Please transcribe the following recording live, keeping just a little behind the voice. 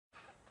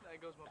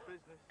goes my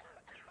business.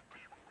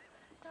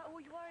 Is that all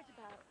you're worried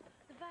about?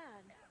 The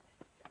van?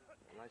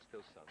 Lie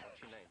still, son.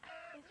 What's your name?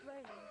 It's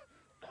Roland.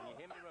 Can you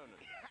hear me, Ronan?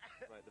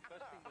 Right, the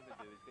first thing we're going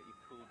to do is get you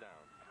cooled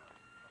down.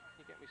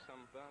 Can you get me some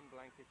burn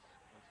blankets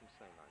and some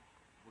saline?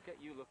 We'll get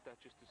you looked at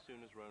just as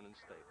soon as Ronan's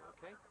stable,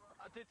 okay?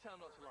 I did tell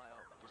him not to lie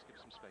up. Just give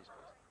some space,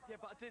 please.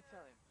 Yeah, but I did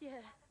tell him.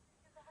 Yeah,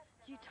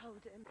 you told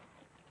him.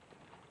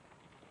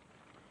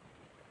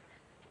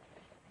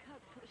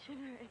 Can't stop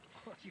shivering.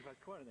 Oh, you've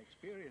had quite an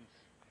experience.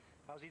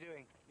 How's he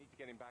doing? Need to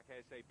get him back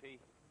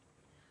ASAP.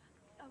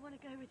 I want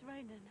to go with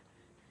Ronan.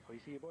 Oh, you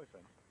see your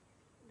boyfriend?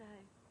 No,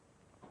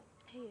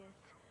 he is.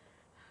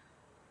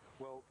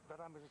 Well,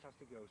 that ambulance has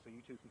to go, so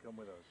you two can come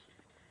with us.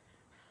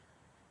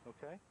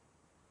 Okay?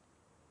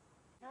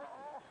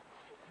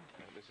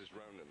 This is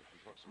Ronan.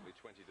 Approximately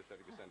 20 to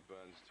 30%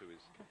 burns to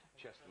his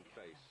chest and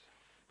face.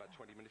 About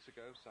 20 minutes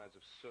ago, signs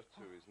of soot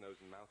to his nose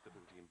and mouth,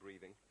 difficulty in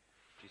breathing.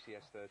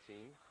 GCS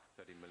 13,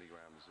 30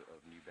 milligrams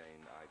of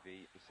Nubane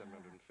IV, and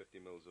 750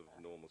 mils of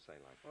normal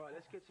saline. All right,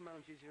 let's get some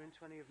analgesics in,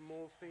 20 of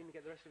morphine,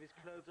 get the rest of his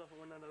clothes off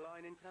and one down the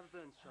line in. Can I have a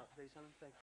burns chart, please, Helen? Thank you.